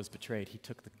Lord was betrayed, he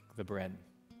took the bread.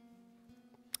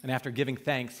 And after giving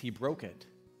thanks, he broke it.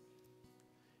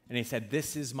 And he said,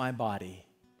 "This is my body,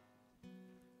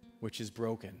 which is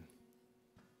broken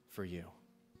for you.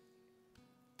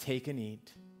 Take and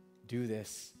eat. Do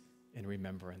this in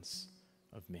remembrance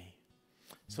of me."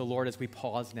 So, Lord, as we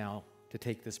pause now to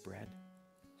take this bread,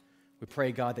 we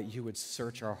pray, God, that you would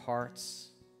search our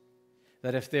hearts,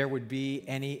 that if there would be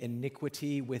any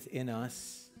iniquity within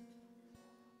us,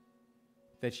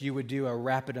 that you would do a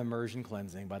rapid immersion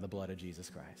cleansing by the blood of Jesus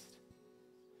Christ.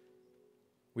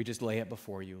 We just lay it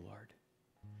before you, Lord.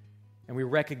 And we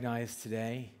recognize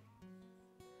today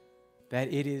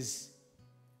that it is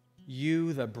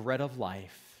you, the bread of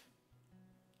life,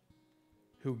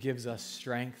 who gives us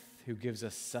strength, who gives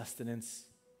us sustenance,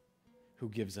 who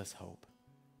gives us hope.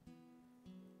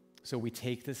 So we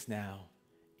take this now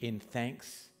in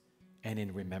thanks and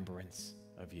in remembrance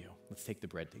of you. Let's take the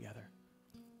bread together.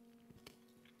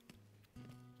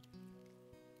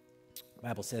 The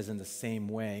Bible says in the same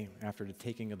way, after the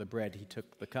taking of the bread, he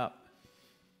took the cup.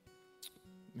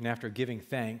 And after giving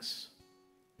thanks,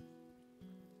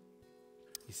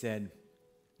 he said,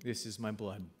 "This is my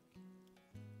blood,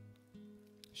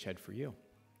 shed for you."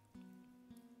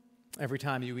 Every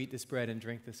time you eat this bread and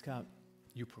drink this cup,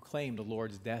 you proclaim the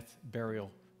Lord's death,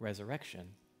 burial,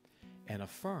 resurrection, and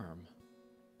affirm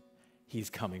he's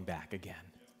coming back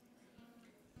again.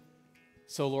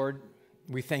 So, Lord,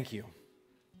 we thank you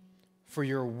for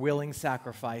your willing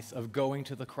sacrifice of going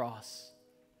to the cross,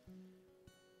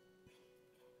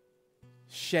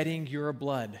 shedding your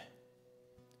blood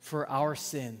for our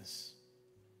sins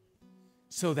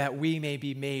so that we may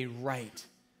be made right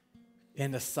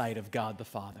in the sight of God the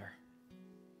Father.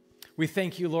 We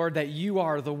thank you, Lord, that you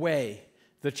are the way,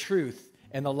 the truth,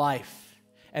 and the life,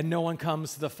 and no one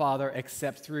comes to the Father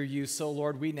except through you. So,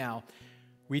 Lord, we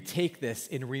take this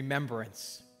in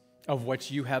remembrance of what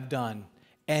you have done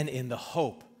and in the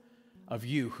hope of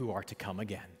you who are to come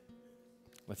again.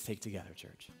 Let's take together,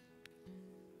 church.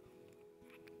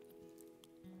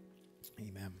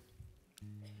 Amen.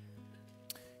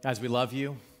 Guys, we love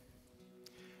you.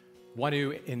 Want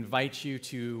to invite you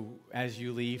to, as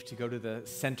you leave, to go to the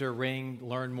center ring,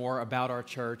 learn more about our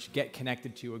church, get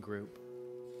connected to a group.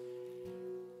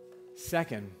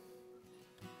 Second,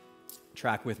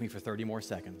 track with me for 30 more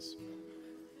seconds.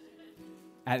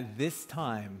 At this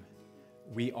time,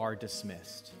 we are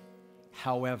dismissed.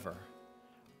 However,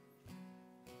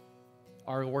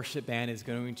 our worship band is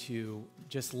going to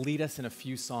just lead us in a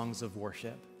few songs of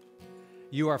worship.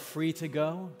 You are free to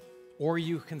go, or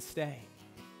you can stay.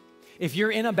 If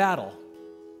you're in a battle,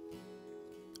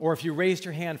 or if you raised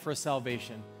your hand for a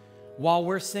salvation, while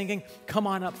we're singing, come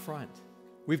on up front.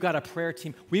 We've got a prayer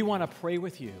team. We want to pray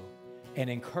with you and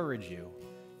encourage you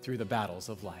through the battles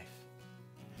of life.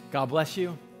 God bless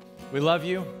you. We love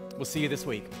you. We'll see you this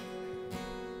week.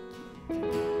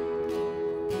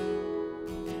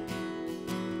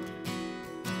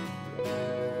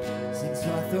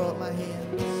 So I throw up my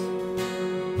hands.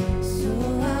 So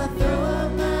I throw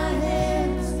up my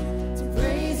hands to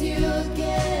praise you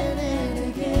again and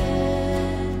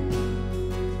again.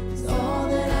 'Cause all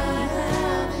that I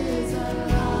have is a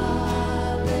hallelujah,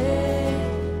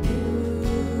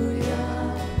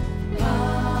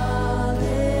 hallelujah.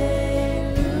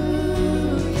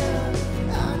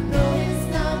 I know it's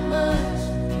not much,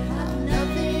 I've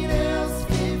nothing else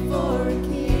fit for a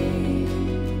king.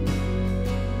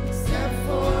 Except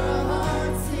for a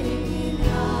heart singing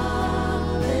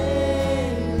hallelujah.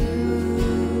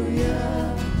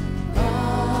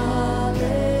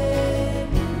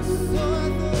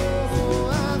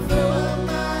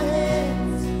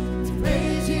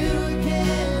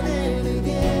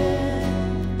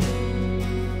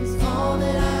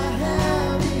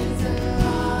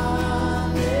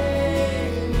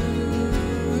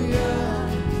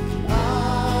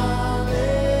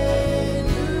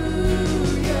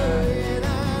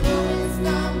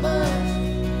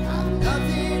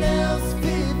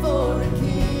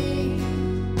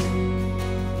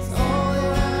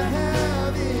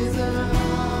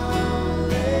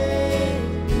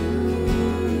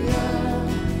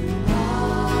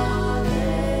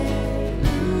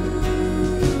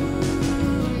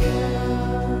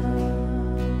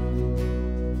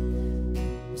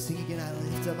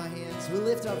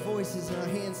 voices and our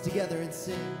hands together and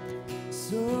sing.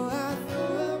 So I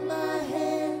throw up